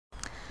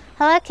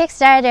Hello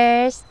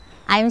Kickstarters!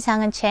 I'm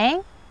Sang-eun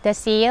Chang, the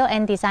CEO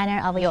and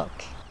designer of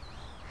YOLK.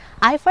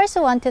 I first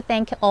want to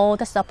thank all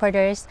the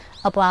supporters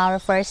of our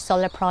first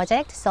solar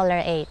project,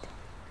 Solar 8.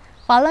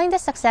 Following the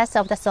success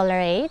of the Solar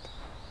 8,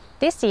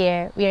 this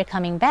year we are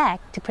coming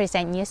back to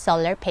present new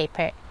solar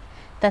paper,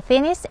 the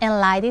thinnest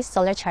and lightest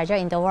solar charger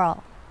in the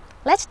world.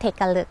 Let's take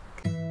a look.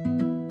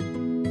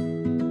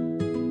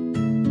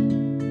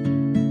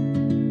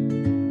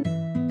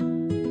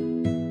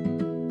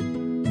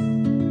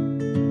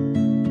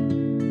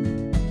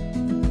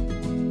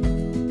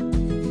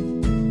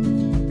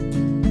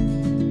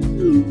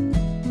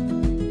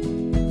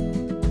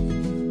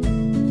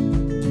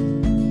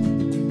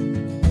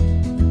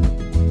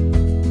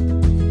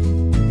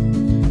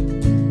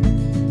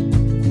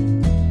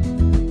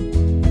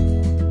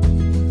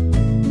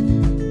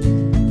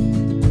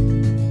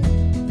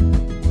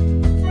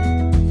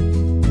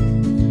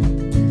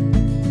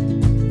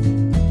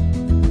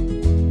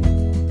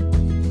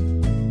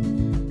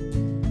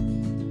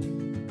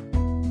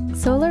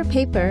 Solar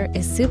paper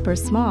is super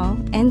small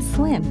and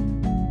slim,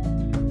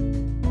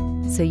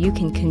 so you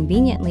can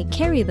conveniently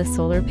carry the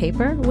solar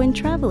paper when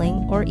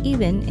traveling or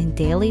even in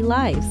daily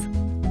lives,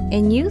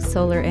 and use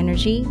solar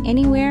energy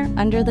anywhere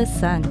under the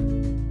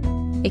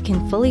sun. It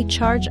can fully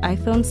charge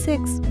iPhone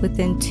 6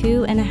 within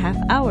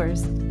 2.5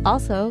 hours.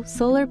 Also,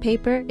 solar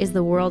paper is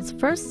the world's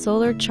first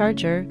solar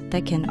charger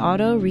that can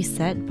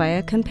auto-reset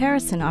via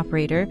comparison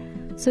operator,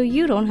 so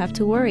you don't have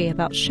to worry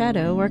about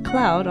shadow or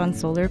cloud on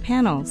solar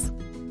panels.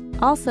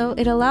 Also,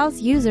 it allows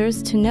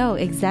users to know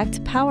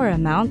exact power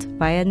amount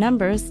via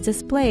numbers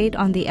displayed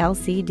on the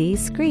LCD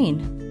screen.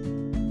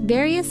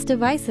 Various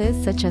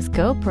devices such as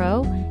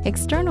GoPro,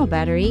 external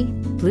battery,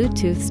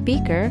 Bluetooth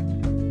speaker,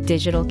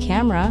 digital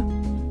camera,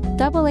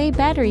 AA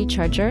battery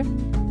charger,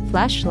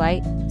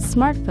 flashlight,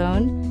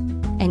 smartphone,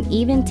 and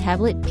even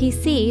tablet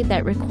PC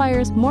that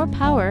requires more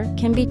power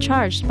can be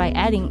charged by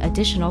adding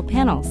additional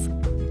panels.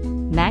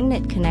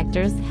 Magnet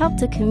connectors help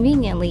to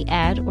conveniently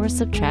add or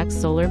subtract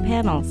solar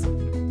panels.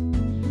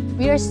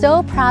 We are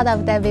so proud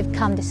of that we've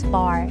come this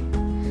far.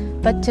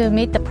 But to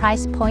meet the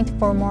price point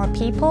for more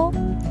people,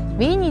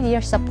 we need your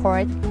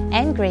support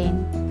and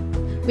green.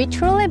 We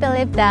truly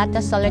believe that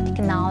the solar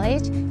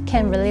technology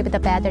can relieve the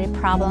battery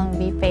problem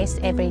we face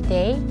every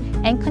day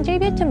and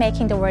contribute to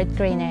making the world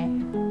greener.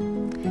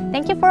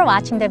 Thank you for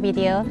watching the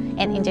video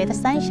and enjoy the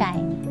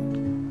sunshine.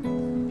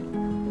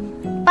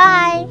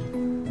 Bye!